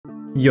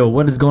Yo,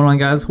 what is going on,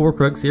 guys?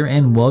 Horcrux here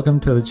and welcome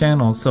to the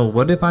channel. So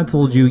what if I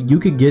told you you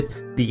could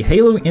get the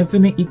Halo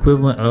Infinite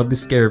equivalent of the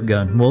Scarab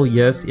gun? Well,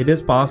 yes, it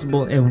is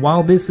possible, and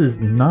while this is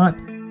not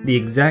the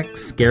exact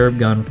Scarab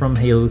gun from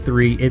Halo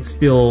 3, it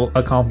still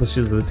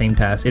accomplishes the same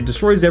task. It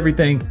destroys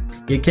everything,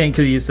 you can't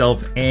kill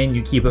yourself, and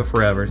you keep it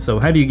forever. So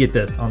how do you get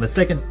this? On the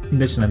second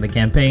mission of the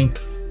campaign,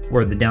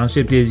 where the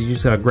downshift is, you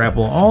just gotta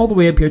grapple all the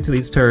way up here to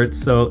these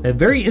turrets. So a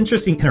very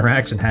interesting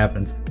interaction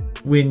happens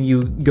when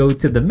you go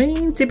to the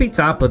main tippy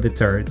top of the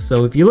turret.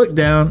 So if you look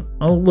down,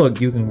 oh look,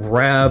 you can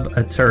grab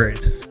a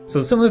turret.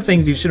 So some of the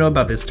things you should know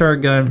about this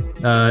turret gun: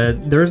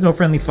 there is no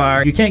friendly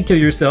fire, you can't kill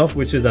yourself,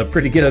 which is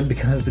pretty good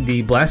because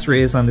the blast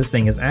radius on this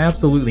thing is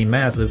absolutely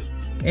massive,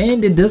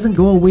 and it doesn't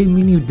go away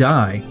when you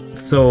die.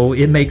 So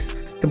it makes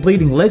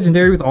completing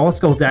legendary with all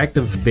skulls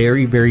active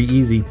very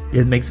easy.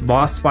 It makes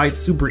boss fights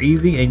super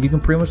easy, and you can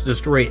pretty much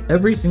destroy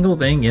every single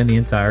thing in the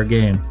entire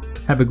game.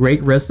 Have a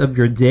great rest of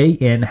your day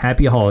and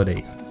happy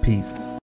holidays. Peace.